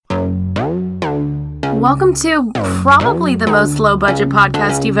Welcome to probably the most low-budget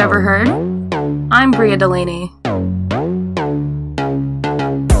podcast you've ever heard. I'm Bria Delaney.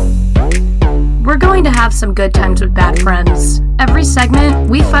 We're going to have some good times with bad friends. Every segment,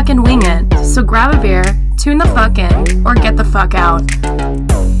 we fucking wing it. So grab a beer, tune the fuck in, or get the fuck out.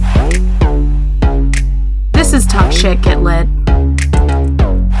 This is Talk Shit, Get Lit.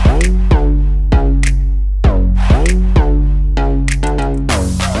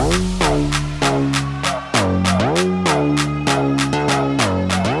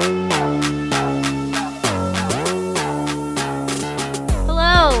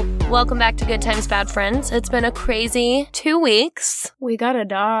 Welcome back to Good Times, Bad Friends. It's been a crazy 2 weeks. We got a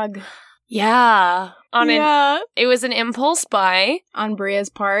dog. Yeah. It was an impulse buy. On Bria's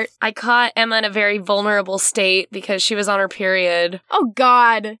part. I caught Emma in a very vulnerable state because she was on her period. Oh,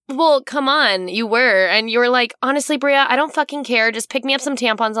 God. Well, come on. You were. And you were like, honestly, Bria, I don't fucking care. Just pick me up some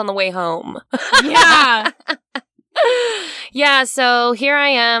tampons on the way home. Yeah. Yeah, so here I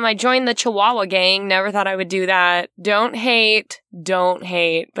am. I joined the Chihuahua gang. Never thought I would do that. Don't hate.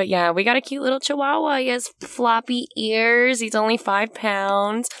 But yeah, we got a cute little Chihuahua. He has floppy ears. He's only 5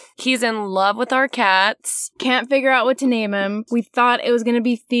 pounds. He's in love with our cats. Can't figure out what to name him. We thought it was going to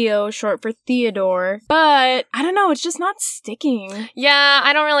be Theo, short for Theodore. But, I don't know, it's just not sticking. Yeah,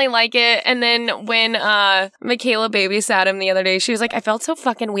 I don't really like it. And then when Michaela babysat him the other day, she was like, I felt so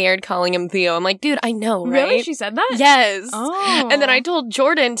fucking weird calling him Theo. I'm like, dude, I know, right? Really? She said that? Yes. Oh. And then I told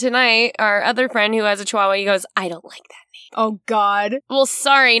Jordan tonight, our other friend who has a Chihuahua, he goes, I don't like that. Oh, God. Well,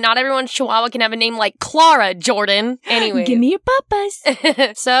 sorry, not everyone's Chihuahua can have a name like Clara, Jordan. Anyway. Give me your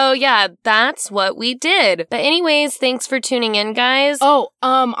papas. So, yeah, that's what we did. But anyways, thanks for tuning in, guys. Oh,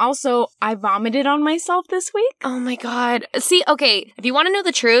 also, I vomited on myself this week. Oh, my God. See, okay, if you want to know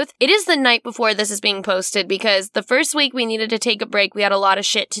the truth, it is the night before this is being posted because the first week we needed to take a break. We had a lot of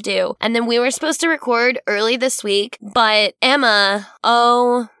shit to do. And then we were supposed to record early this week, but Emma,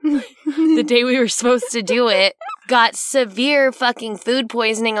 the day we were supposed to do it, got severe fucking food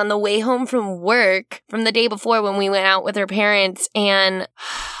poisoning on the way home from work from the day before when we went out with her parents and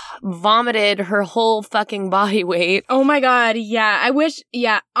vomited her whole fucking body weight. Oh my God, yeah. I wish,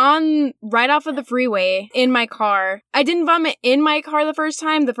 right off of the freeway in my car. I didn't vomit in my car the first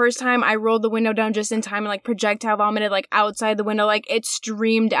time. The first time I rolled the window down just in time and like projectile vomited like outside the window. Like it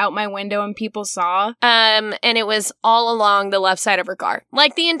streamed out my window and people saw. And it was all along the left side of her car.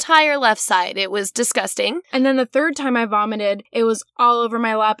 Like the entire left side. It was disgusting. And then the third time I vomited, it was all over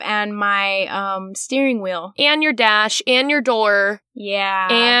my lap and my steering wheel. And your dash and your door. Yeah.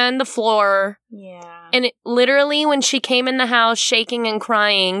 And the floor. Yeah. And it, literally, when she came in the house shaking and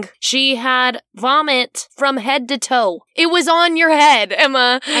crying, she had vomit from head to toe. It was on your head,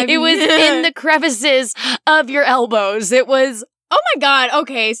 Emma. It was in the crevices of your elbows. It was... Oh my God,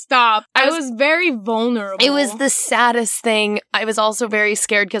 okay, stop. I was very vulnerable. It was the saddest thing. I was also very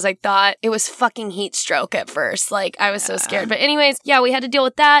scared because I thought it was fucking heat stroke at first. Like, I was so scared. But anyways, yeah, we had to deal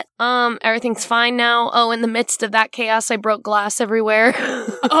with that. Everything's fine now. Oh, in the midst of that chaos, I broke glass everywhere.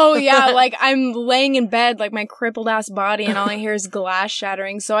 Oh, yeah, like, I'm laying in bed, like, my crippled-ass body, and all I hear is glass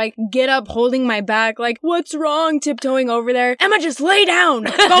shattering. So I get up holding my back, like, what's wrong? Tiptoeing over there. Emma, just lay down!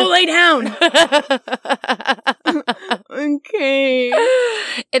 Go lay down! Okay.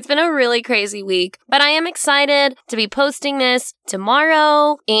 It's been a really crazy week, but I am excited to be posting this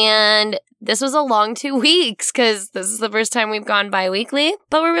tomorrow, and this was a long 2 weeks because this is the first time we've gone bi-weekly,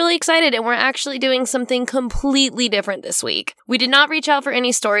 but we're really excited and we're actually doing something completely different this week. We did not reach out for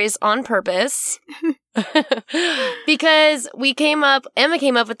any stories on purpose. Because Emma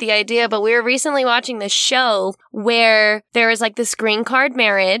came up with the idea, but we were recently watching this show where there was like this green card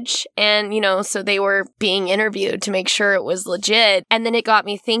marriage and, so they were being interviewed to make sure it was legit. And then it got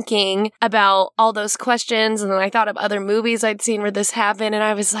me thinking about all those questions. And then I thought of other movies I'd seen where this happened. And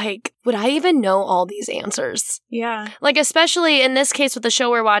I was like, would I even know all these answers? Yeah. Like, especially in this case with the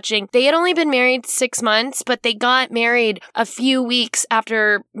show we're watching, they had only been married 6 months, but they got married a few weeks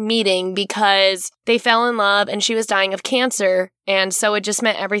after meeting because they fell in love and she was dying of cancer. And so it just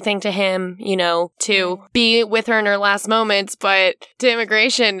meant everything to him, to be with her in her last moments. But to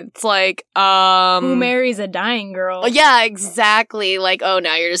immigration, it's like, who marries a dying girl? Yeah, exactly. Like, oh,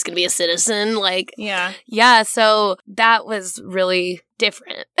 now you're just going to be a citizen. Like, yeah. Yeah, so that was really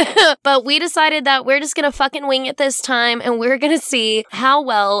different. But we decided that we're just going to fucking wing it this time and we're going to see how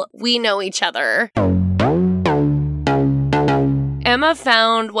well we know each other. Emma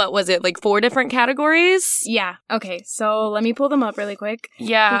found, what was it, like 4 different categories? Yeah. Okay, so let me pull them up really quick.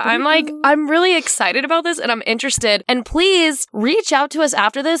 Yeah, I'm really excited about this and I'm interested. And please reach out to us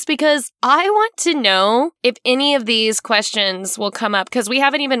after this because I want to know if any of these questions will come up because we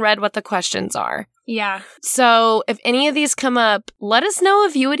haven't even read what the questions are. Yeah. So if any of these come up, let us know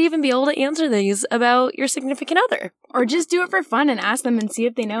if you would even be able to answer these about your significant other. Or just do it for fun and ask them and see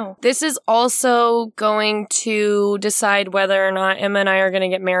if they know. This is also going to decide whether or not Emma and I are going to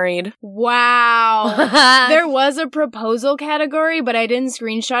get married. Wow. There was a proposal category, but I didn't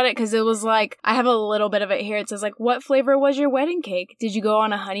screenshot it because it was like, I have a little bit of it here. It says like, what flavor was your wedding cake? Did you go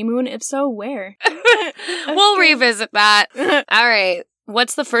on a honeymoon? If so, where? We'll revisit that. All right.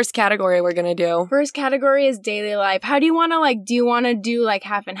 What's the first category we're going to do? First category is daily life. How do you want to do you want to do like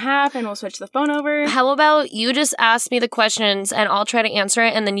half and half and we'll switch the phone over? How about you just ask me the questions and I'll try to answer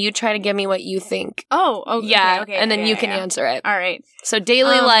it and then you try to give me what you think. Oh, okay. Yeah, okay, and then you can answer it. All right. So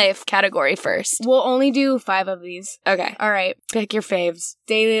daily life category first. We'll only do 5 of these. Okay. All right. Pick your faves.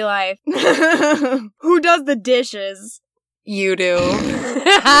 Daily life. Who does the dishes? You do.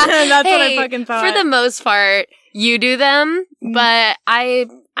 That's what I fucking thought. For the most part, you do them, but I've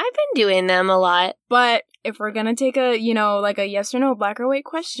been doing them a lot. But if we're gonna take a, like a yes or no, black or white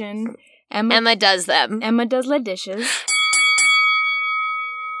question, Emma does them. Emma does the dishes.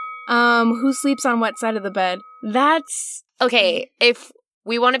 Who sleeps on what side of the bed? That's... Okay, if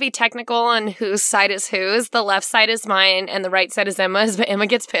we want to be technical on whose side is whose, the left side is mine and the right side is Emma's, but Emma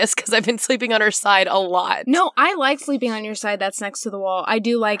gets pissed because I've been sleeping on her side a lot. No, I like sleeping on your side that's next to the wall. I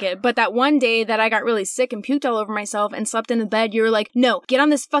do like it. But that one day that I got really sick and puked all over myself and slept in the bed, you were like, no, get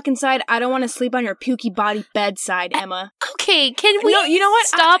on this fucking side. I don't want to sleep on your pukey body bedside, Emma. Okay, can we you know what?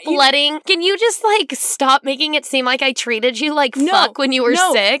 Can you just stop making it seem like I treated you like fuck when you were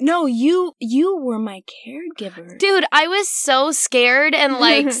sick? No, you were my caregiver. Dude, I was so scared and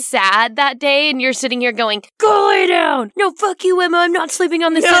sad that day, and you're sitting here going, go lay down. No, fuck you, Emma. I'm not sleeping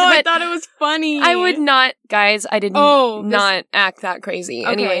on this side of I it. thought it was funny. I would not, guys, I did not act that crazy.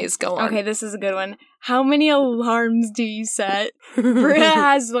 Okay. Anyways, go on. Okay, this is a good one. How many alarms do you set? Bria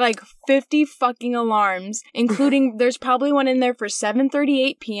has 50 fucking alarms, including there's probably one in there for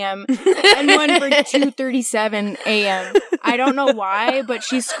 7:38 p.m. and one for 2:37 a.m. I don't know why, but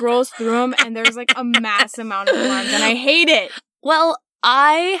she scrolls through them and there's a mass amount of alarms and I hate it. Well,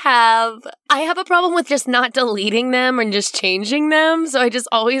 I have a problem with just not deleting them and just changing them, so I just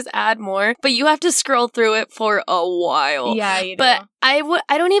always add more. But you have to scroll through it for a while. Yeah, you do. But I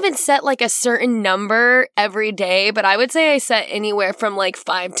don't even set a certain number every day, but I would say I set anywhere from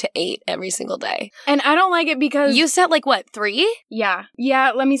 5 to 8 every single day. And I don't like it because... You set 3? Yeah.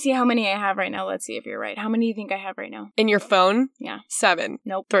 Yeah, let me see how many I have right now. Let's see if you're right. How many do you think I have right now? In your phone? Yeah. 7.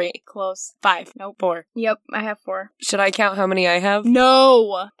 Nope. 3. Close. 5. Nope. 4. Yep, I have 4. Should I count how many I have?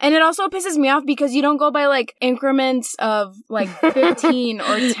 No! And it also pisses me off because you don't go by increments of 15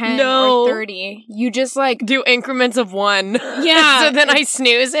 or 10 or 30. You just do increments of 1. Yeah. So then I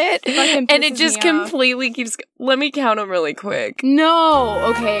snooze it and it just completely off. keeps... Let me count them really quick. No!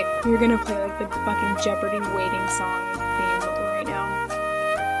 Okay, you're gonna play the fucking Jeopardy waiting song theme right now.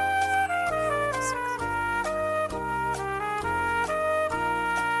 5, 6...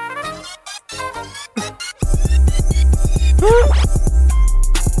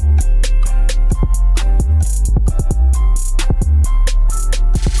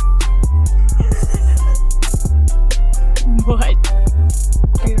 What?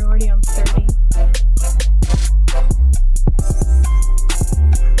 You're already on 30.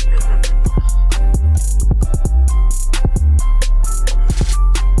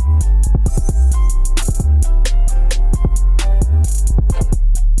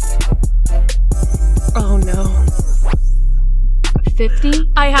 Oh no.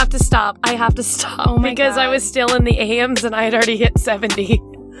 50? I have to stop. Oh my because God. I was still in the AMs and I had already hit 70.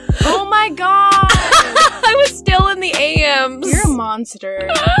 Oh my God! I was still in the AMs. You're a monster.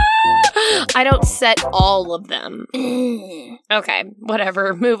 I don't set all of them. Okay,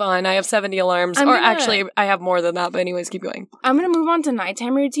 whatever. Move on. I have 70 alarms. Actually, I have more than that, but anyways, keep going. I'm gonna move on to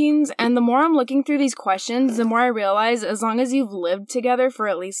nighttime routines, and the more I'm looking through these questions, the more I realize as long as you've lived together for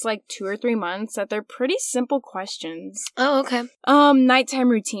at least 2 or 3 months, that they're pretty simple questions. Oh, okay. Nighttime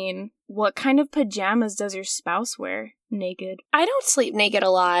routine. What kind of pajamas does your spouse wear? Naked. I don't sleep naked a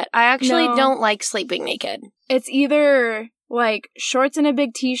lot. I actually don't like sleeping naked. It's either shorts and a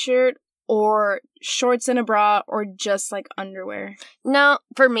big t-shirt or shorts and a bra or just underwear. No,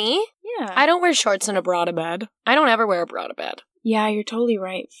 for me, yeah. I don't wear shorts and a bra to bed. I don't ever wear a bra to bed. Yeah, you're totally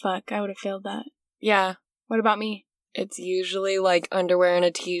right. Fuck, I would have failed that. Yeah. What about me? It's usually underwear and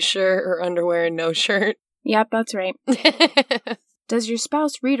a t-shirt or underwear and no shirt. Yep, that's right. Does your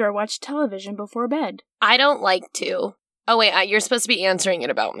spouse read or watch television before bed? I don't like to. Oh, wait, you're supposed to be answering it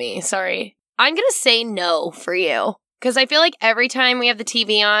about me. Sorry. I'm going to say no for you. Because I feel like every time we have the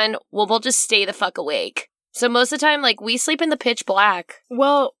TV on, we'll just stay the fuck awake. So most of the time, we sleep in the pitch black.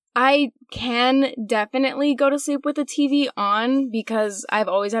 Well, I can definitely go to sleep with the TV on because I've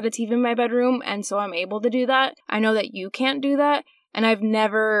always had a TV in my bedroom, and so I'm able to do that. I know that you can't do that, and I've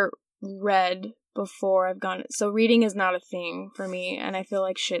never read before I've gone. So reading is not a thing for me, and I feel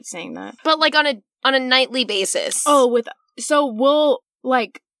like shit saying that. But like on a nightly basis. Oh, so we'll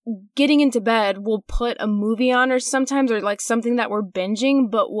like getting into bed, we'll put a movie on or sometimes or like something that we're binging,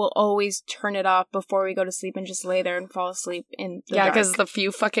 but we'll always turn it off before we go to sleep and just lay there and fall asleep in the dark. Because the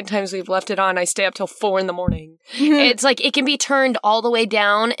few fucking times we've left it on, I stay up till 4 a.m. It's like it can be turned all the way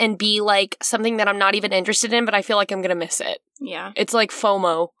down and be like something that I'm not even interested in, but I feel like I'm gonna miss it. Yeah. It's like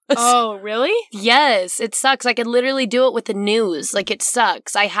FOMO. Oh, really? Yes, it sucks. I could literally do it with the news. Like, it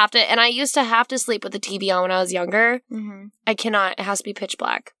sucks. I have to, and I used to have to sleep with the TV on when I was younger. Mm-hmm. I cannot. It has to be pitch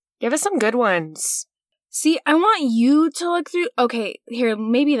black. Give us some good ones. See, I want you to look through. Okay, here,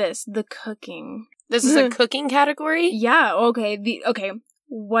 maybe the cooking. This is a cooking category? Yeah, okay. Okay.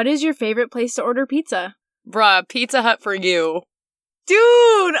 What is your favorite place to order pizza? Bruh, Pizza Hut for you. Dude,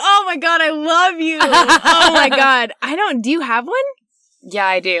 oh my god, I love you. Oh my god. Do you have one? Yeah,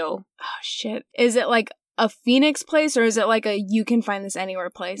 I do. Oh shit. Is it like a Phoenix place or is it like a you can find this anywhere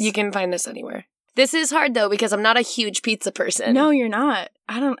place? You can find this anywhere. This is hard though because I'm not a huge pizza person. No, you're not.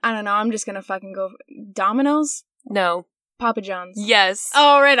 I don't know. I'm just gonna fucking go Domino's? No. Papa John's. Yes.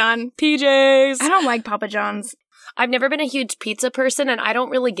 Oh, right on. PJs. I don't like Papa John's. I've never been a huge pizza person and I don't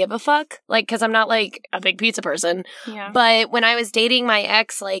really give a fuck. Like, cause I'm not like a big pizza person. Yeah. But when I was dating my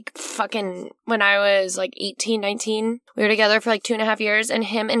ex, like fucking, when I was like 18, 19, we were together for like 2.5 years and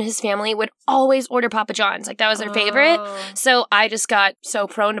him and his family would always order Papa John's. Like that was their favorite. So I just got so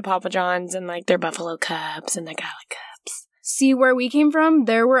prone to Papa John's and like their buffalo cups and their garlic cups. See, where we came from,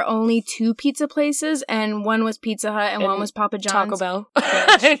 there were only 2 pizza places, and one was Pizza Hut and one was Papa John's. Taco Bell.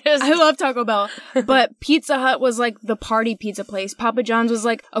 I love Taco Bell. But Pizza Hut was like the party pizza place. Papa John's was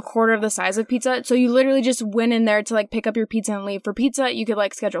like a quarter of the size of Pizza Hut. So you literally just went in there to like pick up your pizza and leave. For Pizza Hut, you could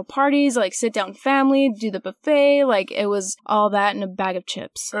like schedule parties, like sit down family, do the buffet. Like it was all that in a bag of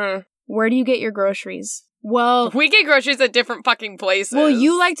chips. Where do you get your groceries? Well, we get groceries at different fucking places. Well,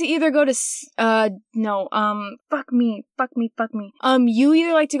 you like to either go to, fuck me. You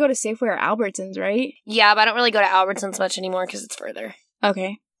either like to go to Safeway or Albertsons, right? Yeah, but I don't really go to Albertsons much anymore because it's further.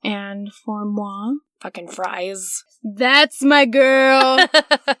 Okay. And for moi? Fucking fries. That's my girl.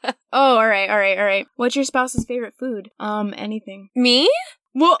 Oh, all right. What's your spouse's favorite food? Anything. Me?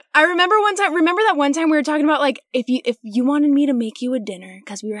 Well, I remember that one time we were talking about, like, if you wanted me to make you a dinner,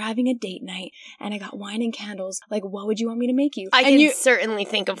 because we were having a date night, and I got wine and candles, like, what would you want me to make you? I can certainly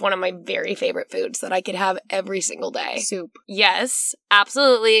think of one of my very favorite foods that I could have every single day. Soup. Yes,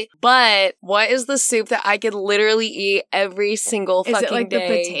 absolutely. But what is the soup that I could literally eat every single fucking day? Is it like the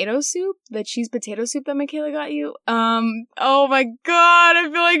potato soup? The cheese potato soup that Michaela got you? Oh my god, I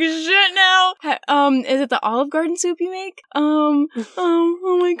feel like shit now. Is it the Olive Garden soup you make?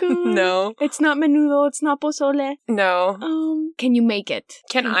 Oh my god. No. It's not menudo, it's not pozole. No. Can you make it?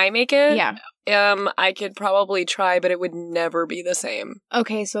 Can I make it? Yeah. I could probably try, but it would never be the same.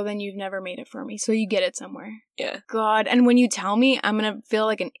 Okay, so then you've never made it for me, so you get it somewhere. Yeah. God, and when you tell me, I'm gonna feel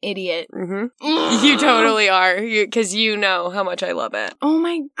like an idiot. Mm-hmm. You totally are, because you know how much I love it. Oh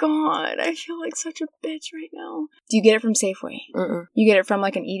my god, I feel like such a bitch right now. Do you get it from Safeway? Mm-mm. You get it from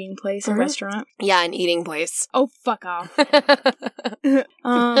like an eating place, a restaurant? Yeah, an eating place. Oh, fuck off.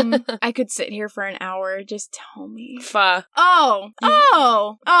 I could sit here for an hour, just tell me.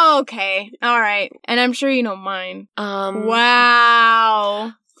 Oh, okay. All right. And I'm sure you know mine.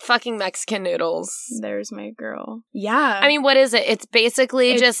 Wow. Fucking Mexican noodles. There's my girl. Yeah. I mean, what is it? It's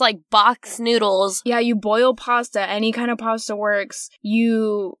basically just like box noodles. Yeah, you boil pasta. Any kind of pasta works.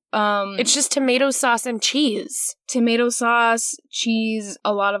 It's just tomato sauce and cheese. Tomato sauce, cheese,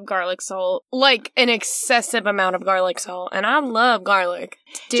 a lot of garlic salt. Like an excessive amount of garlic salt. And I love garlic.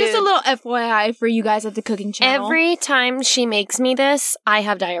 Dude. Just a little FYI for you guys at the cooking channel. Every time she makes me this, I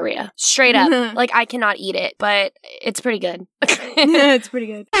have diarrhea. Straight up. Like, I cannot eat it, but it's pretty good. It's pretty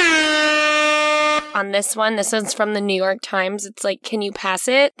good. On this one's from the New York Times. It's like, can you pass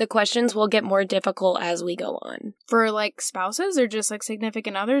it? The questions will get more difficult as we go on. For, like, spouses or just, like,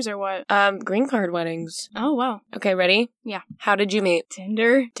 significant others or what? Green card weddings. Oh, wow. Okay, ready? Yeah. How did you meet?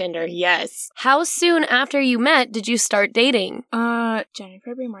 Tinder, yes. How soon after you met did you start dating? January,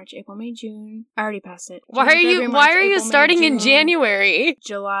 February, March, April, May, June. I already passed it. Why are you starting in January?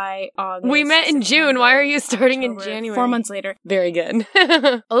 July, August. We met in June. Why are you starting in January? 4 months later. Very good.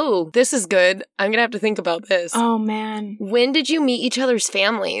 Oh, this is good. I'm gonna have to think about this. Oh, man. When did you meet each other's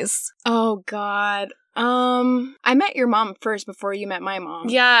families? Oh, God. I met your mom first before you met my mom.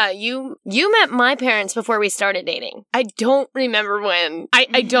 Yeah, you met my parents before we started dating. I don't remember when.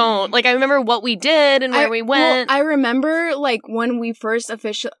 I don't. Like, I remember what we did and where we went. Well, I remember, like, when we first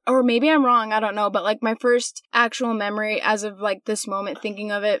officially, or maybe I'm wrong, I don't know, but, like, my first actual memory as of, like, this moment,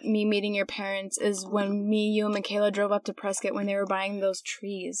 thinking of it, me meeting your parents, is when me, you, and Michaela drove up to Prescott when they were buying those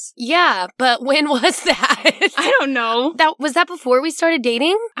trees. Yeah, but when was that? I don't know. Was that before we started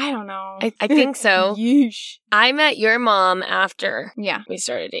dating? I don't know. I think so. Yeesh. I met your mom after Yeah. we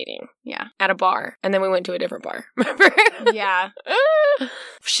started dating. Yeah. At a bar. And then we went to a different bar. Remember? Yeah.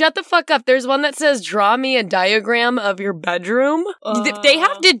 Shut the fuck up. There's one that says, draw me a diagram of your bedroom. They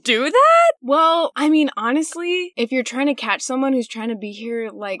have to do that? Well, I mean, honestly, if you're trying to catch someone who's trying to be here,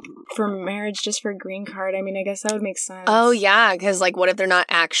 like, for marriage just for a green card, I mean, I guess that would make sense. Oh, yeah. Because, like, what if they're not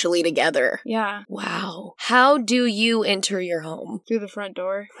actually together? Yeah. Wow. How do you enter your home? Through the front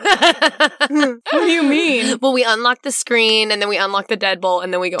door. What do you mean? Well, we unlock the screen, and then we unlock the deadbolt,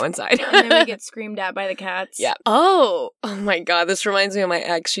 and then we go inside. And then we get screamed at by the cats. Yeah. Oh my God. This reminds me of my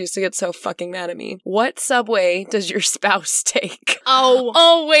ex. She used to get so fucking mad at me. What subway does your spouse take?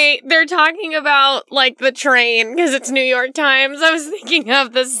 Oh, wait. They're talking about, like, the train because it's New York Times. I was thinking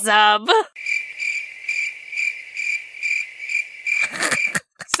of the sub.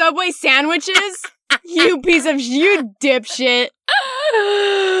 Subway sandwiches? You dipshit.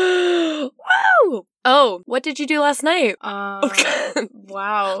 Woo! Oh, what did you do last night?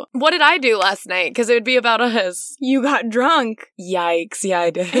 Wow. What did I do last night? Because it would be about us. You got drunk. Yikes. Yeah, I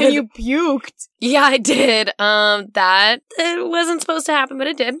did. And you puked. Yeah, I did. That it wasn't supposed to happen, but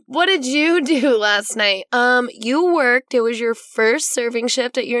it did. What did you do last night? You worked. It was your first serving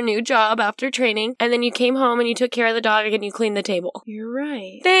shift at your new job after training. And then you came home and you took care of the dog and you cleaned the table. You're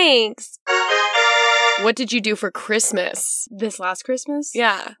right. Thanks. What did you do for Christmas? This last Christmas?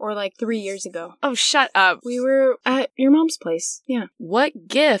 Yeah. Or like 3 years ago. Oh, shut up. We were at your mom's place. Yeah. What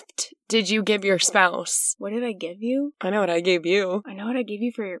gift did you give your spouse? What did I give you? I know what I gave you. I know what I gave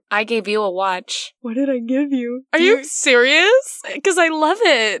you for your... I gave you a watch. What did I give you? Are you serious? Because I love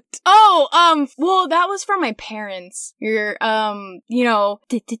it. Oh, well, that was from my parents. Your, you know,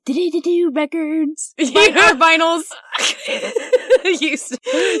 records. Or vinyls. Do you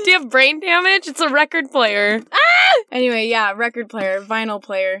have brain damage? It's a record player. Anyway, yeah, record player, vinyl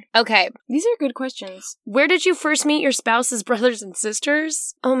player. Okay. These are good questions. Where did you first meet your spouse's brothers and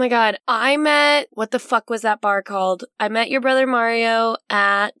sisters? Oh my God. I met, what the fuck was that bar called? I met your brother Mario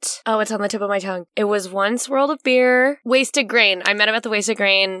at, oh, it's on the tip of my tongue. It was Once World of Beer, Wasted Grain. I met him at the Wasted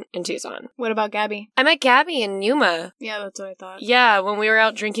Grain in Tucson. What about Gabby? I met Gabby in Yuma. Yeah, that's what I thought. Yeah, when we were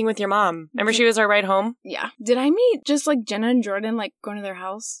out drinking with your mom. Remember she was our ride home? Yeah. Did I meet just like Jenna and Jordan, like going to their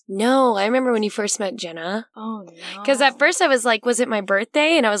house? No, I remember when you first met Jenna. Oh, no. Because at first I was like, was it my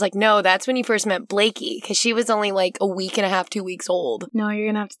birthday? And I was like, no, that's when you first met Blakey. Because she was only like a week and a half, 2 weeks old. No, you're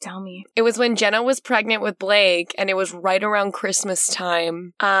going to have to tell me. It was when Jenna was pregnant with Blake, and it was right around Christmas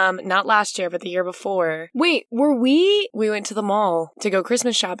time. Not last year, but the year before. Wait, we went to the mall to go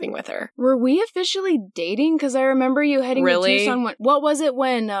Christmas shopping with her. Were we officially dating? Because I remember you heading to Tucson. What was it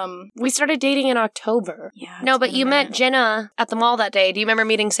when, We started dating in October. Yeah. No, but you met Jenna at the mall that day. Do you remember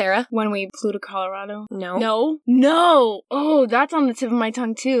meeting Sarah? When we flew to Colorado? No. No! Oh, that's on the tip of my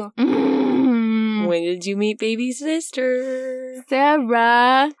tongue, too. When did you meet baby sister?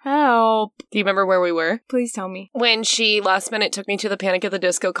 Sarah, help. Do you remember where we were? Please tell me. When she last minute took me to the Panic at the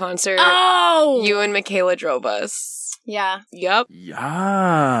Disco concert. Oh! You and Michaela drove us. Yeah. Yep.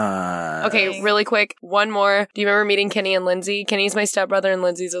 Yeah. Okay, really quick. One more. Do you remember meeting Kenny and Lindsay? Kenny's my stepbrother and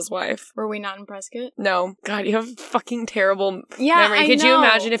Lindsay's his wife. Were we not in Prescott? No. God, you have fucking terrible memory. Could you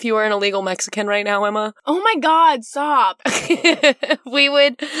imagine if you were an illegal Mexican right now, Emma? Oh my God, stop. You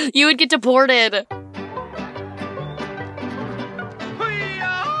would get deported.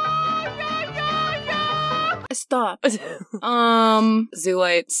 Stop. Zoo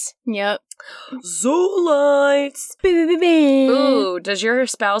lights. Yep. Zoo lights. Ooh. Ooh, does your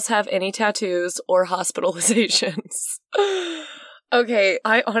spouse have any tattoos or hospitalizations? Okay,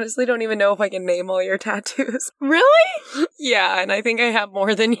 I honestly don't even know if I can name all your tattoos. Really? Yeah, and I think I have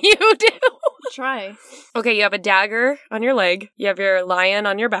more than you do. Try. Okay, you have a dagger on your leg. You have your lion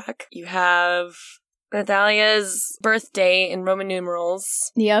on your back. You have Natalia's birthday in Roman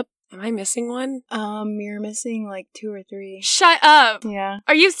numerals. Yep. Am I missing one? You're missing like 2 or 3. Shut up! Yeah.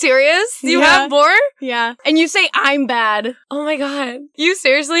 Are you serious? You Yeah. have more? Yeah. And you say I'm bad. Oh my God. You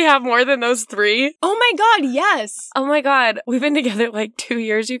seriously have more than those 3? Oh my God, yes. Oh my God. We've been together like 2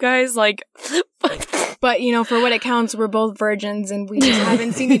 years, you guys. Like, But, you know, for what it counts, we're both virgins and we just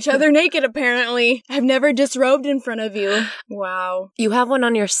haven't seen each other naked, apparently. I've never disrobed in front of you. Wow. You have one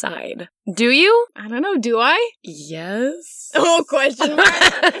on your side. Do you? I don't know, do I? Yes. Oh, question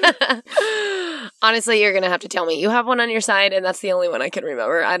mark. Honestly, you're going to have to tell me. You have one on your side, and that's the only one I can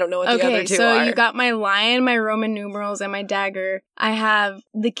remember. I don't know what the other two are. Okay, so you got my lion, my Roman numerals, and my dagger. I have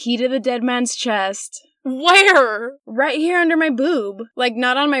the key to the dead man's chest. Where? Right here under my boob. Like,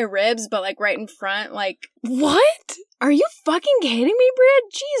 not on my ribs, but, like, right in front. Like, What? are you fucking kidding me, Brid?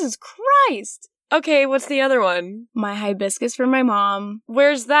 Jesus Christ. Okay, what's the other one? My hibiscus for my mom.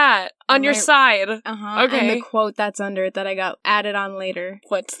 Where's that? On your side. Uh-huh. Okay. And the quote that's under it that I got added on later.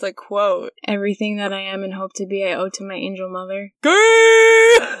 What's the quote? Everything that I am and hope to be, I owe to my angel mother.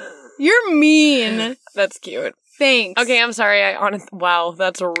 Gay! You're mean. That's cute. Thanks. Okay, I'm sorry. Wow,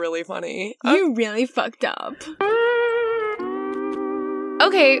 that's really funny. You really fucked up.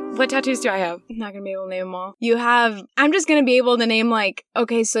 Okay, what tattoos do I have? I'm not gonna be able to name them all. You have, I'm just gonna be able to name, like,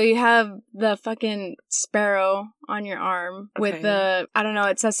 okay, so you have the fucking sparrow on your arm with Okay. the, I don't know,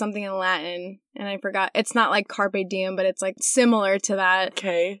 it says something in Latin, and I forgot. It's not like Carpe Diem, but it's like similar to that.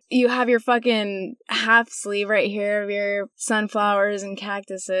 Okay. You have your fucking half sleeve right here of your sunflowers and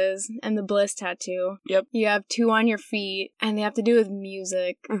cactuses and the bliss tattoo. Yep. You have 2 on your feet, and they have to do with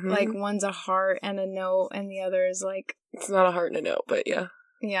music. Mhm. Like, one's a heart and a note, and the other is like, It's not a heart and a note, but yeah.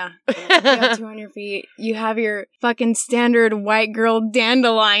 yeah. You have 2 on your feet. You have your fucking standard white girl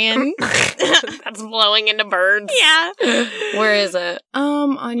dandelion. That's blowing into birds. Yeah. Where is it?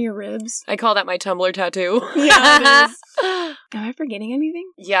 On your ribs. I call that my Tumblr tattoo. Yeah, it is. Am I forgetting anything?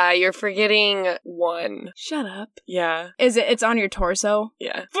 Yeah, you're forgetting one. Shut up. Yeah. It's on your torso?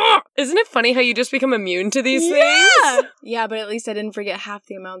 Yeah. Isn't it funny how you just become immune to these Yeah. things? Yeah, but at least I didn't forget half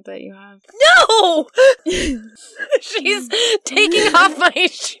the amount that you have. No! She's taking off my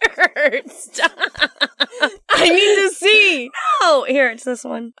shirt. Stop. I need to see. Oh, here, it's this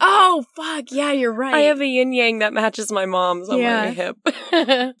one. Oh, fuck. Yeah, you're right. I have a yin yang that matches my mom's on Yeah. my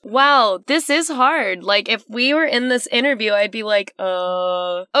hip. Wow, this is hard. Like, if we were in this interview, I'd be like,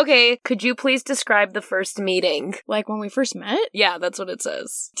 okay, could you please describe the first meeting? Like when we first met? Yeah, that's what it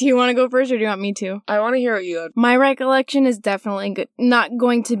says. Do you want to go first or do you want me to? I want to hear what you had. My recollection is definitely not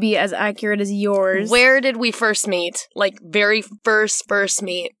going to be as accurate as yours. Where did we first meet? Like, very first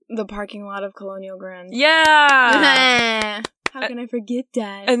meet. The parking lot of Colonial Grand. Yeah! How can I forget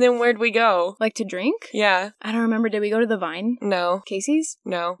that? And then where'd we go? Like to drink? Yeah. I don't remember. Did we go to the Vine? No. Casey's?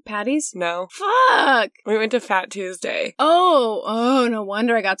 No. Patty's? No. Fuck! We went to Fat Tuesday. Oh, no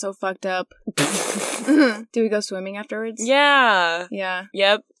wonder I got so fucked up. Did we go swimming afterwards? Yeah. Yeah.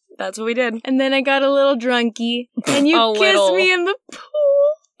 Yep. That's what we did. And then I got a little drunky, and you A kissed little. me in the pool.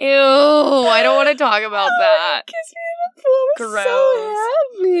 Ew, I don't want to talk about that. Kissed me in the pool. I was Gross.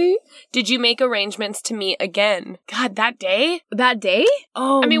 so happy. Did you make arrangements to meet again? God, that day? That day?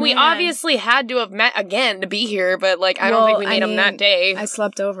 Oh, I mean, we man. obviously had to have met again to be here, but, like, I don't think we made them that day. I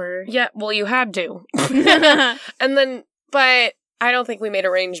slept over. Yeah, well, you had to. And then, but I don't think we made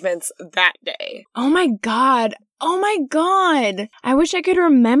arrangements that day. Oh my god. Oh my god. I wish I could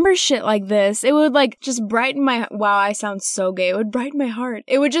remember shit like this. It would like just brighten my, wow, I sound so gay. It would brighten my heart.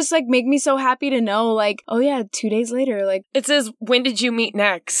 It would just like make me so happy to know like, oh yeah, 2 days later, like, It says, when did you meet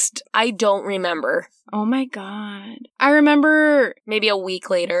next? I don't remember. oh my god. I remember, Maybe a week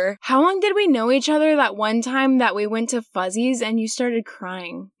later. how long did we know each other that one time that we went to Fuzzy's and you started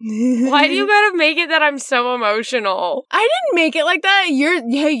crying? Why do you gotta make it that I'm so emotional? I didn't make it like that. You're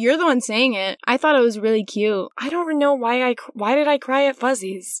the one saying it. I thought it was really cute. I don't know why did I cry at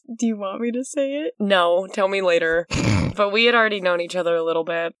Fuzzy's? Do you want me to say it? No, tell me later. But we had already known each other a little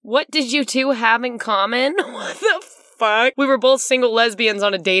bit. What did you two have in common? What the fuck? We were both single lesbians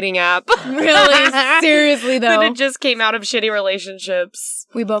on a dating app. Really? Seriously That though. it just came out of shitty relationships.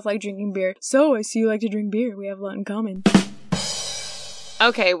 We both like drinking beer. So, I see you like to drink beer. We have a lot in common.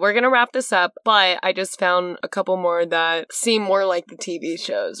 Okay, we're gonna wrap this up, but I just found a couple more that seem more like the TV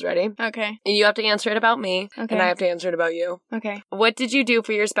shows. Ready? Okay. And you have to answer it about me, Okay. and I have to answer it about you. Okay. What did you do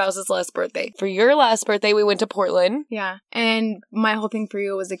for your spouse's last birthday? For your last birthday, we went to Portland. Yeah. And my whole thing for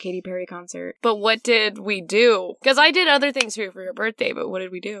you was the Katy Perry concert. But what did we do? Because I did other things for you for your birthday, but what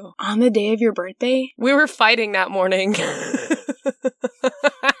did we do? On the day of your birthday? We were fighting that morning.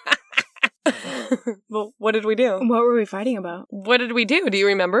 Well, what did we do? What were we fighting about? What did we do? Do you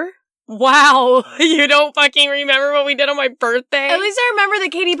remember? Wow, you don't fucking remember what we did on my birthday? At least I remember the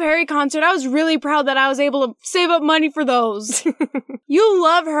Katy Perry concert. I was really proud that I was able to save up money for those. You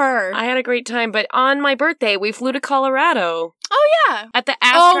love her. I had a great time, but on my birthday, we flew to Colorado. Oh yeah. At the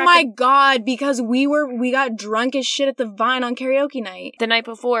ass Oh crack my of- god, because we got drunk as shit at the Vine on karaoke night. the night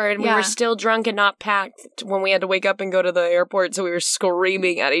before, and we Yeah. were still drunk and not packed when we had to wake up and go to the airport, so we were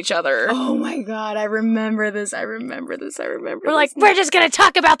screaming at each other. Oh my god, I remember this. I remember this. We're like, we're just gonna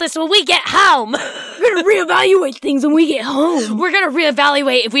talk about this when we get home. We're gonna reevaluate things when we get home. We're gonna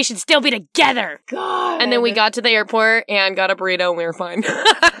reevaluate if we should still be together. God. And then we got to the airport and got a burrito and we were fine.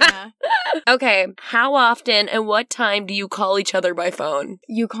 Yeah. Okay, how often and what time do you call each other by phone?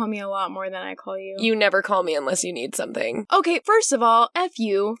 You call me a lot more than I call you. You never call me unless you need something. Okay, first of all, F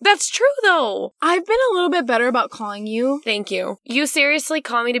you. That's true though. I've been a little bit better about calling you Thank you. You seriously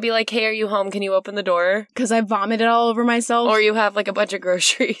call me to be like, hey, are you home? Can you open the door? because I vomited all over myself. Or you have like a bunch of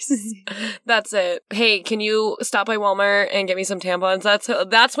groceries. That's it. Hey, can you stop by Walmart and get me some tampons?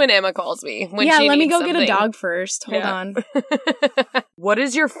 That's when Emma calls me. When yeah, she let me needs go get a something. dog first. Hold Yeah. on. What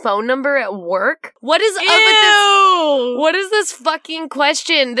is your phone number at work? What is up with this? What is this fucking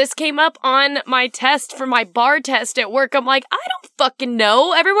question? This came up on my test for my bar test at work. I'm like, I don't fucking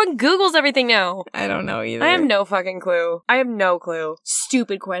know. Everyone Googles everything now. I don't know either. I have no fucking clue. I have no clue.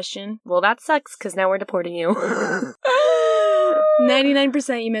 Stupid question. Well, that sucks because now we're deporting you.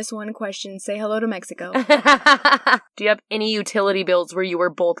 99% you miss one question. Say hello to Mexico. Do you have any utility bills where you were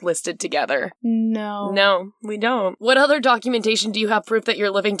both listed together? No. No, we don't. What other documentation do you have proof that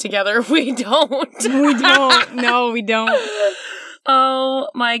you're living together? We don't. We don't. No, we don't. Oh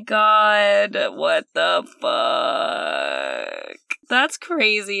my god. What the fuck? That's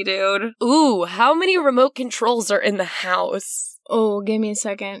crazy, dude. Ooh, how many remote controls are in the house? Oh, give me a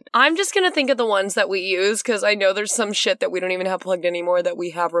second. I'm just gonna think of the ones that we use, because I know there's some shit that we don't even have plugged anymore that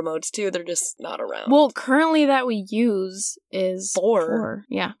we have remotes to. They're just not around. Well, currently that we use is 4.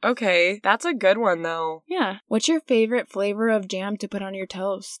 Yeah. Okay, that's a good one, though. Yeah. What's your favorite flavor of jam to put on your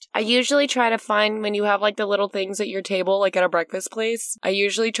toast? I usually try to find, when you have like the little things at your table, like at a breakfast place, I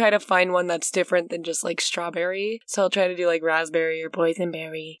usually try to find one that's different than just like strawberry. So I'll try to do like raspberry or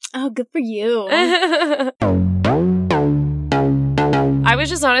boysenberry. Oh, good for you. I was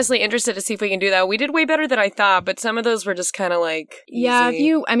just honestly interested to see if we can do that. We did way better than I thought, but some of those were just kind of like Yeah,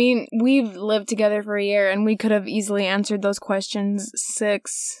 easy. we've lived together for a year and we could have easily answered those questions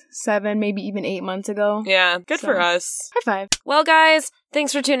 6, 7, maybe even 8 months ago. Yeah, good So. for us. High five. Well, guys,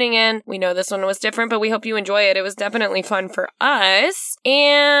 thanks for tuning in. We know this one was different, but we hope you enjoy it. It was definitely fun for us.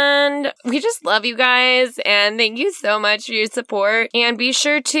 And we just love you guys. And thank you so much for your support. And be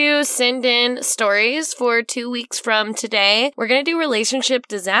sure to send in stories for 2 weeks from today. We're going to do relationship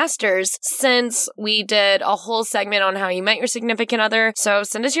disasters since we did a whole segment on how you met your significant other. So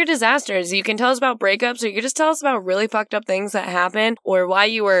send us your disasters. You can tell us about breakups, or you can just tell us about really fucked up things that happened, or why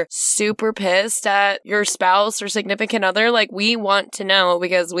you were super pissed at your spouse or significant other. Like, we want to know,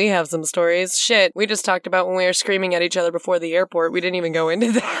 because we have some stories. Shit, we just talked about when we were screaming at each other before the airport. We didn't even go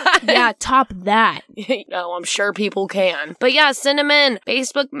into that. Yeah, top that. No, I'm sure people can. But yeah, send them in.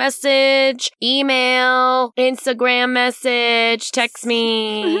 Facebook message, email, Instagram message, text me.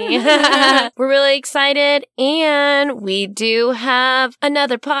 We're really excited. And we do have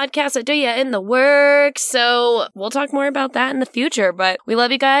another podcast at Doya in the works. So we'll talk more about that in the future. But we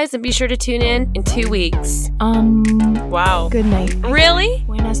love you guys, and be sure to tune in 2 weeks. Wow. Good night. Really?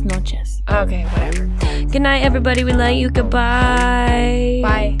 Buenas noches. Okay, whatever. Good night, everybody. We love you. Goodbye.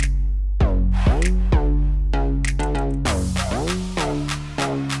 Bye.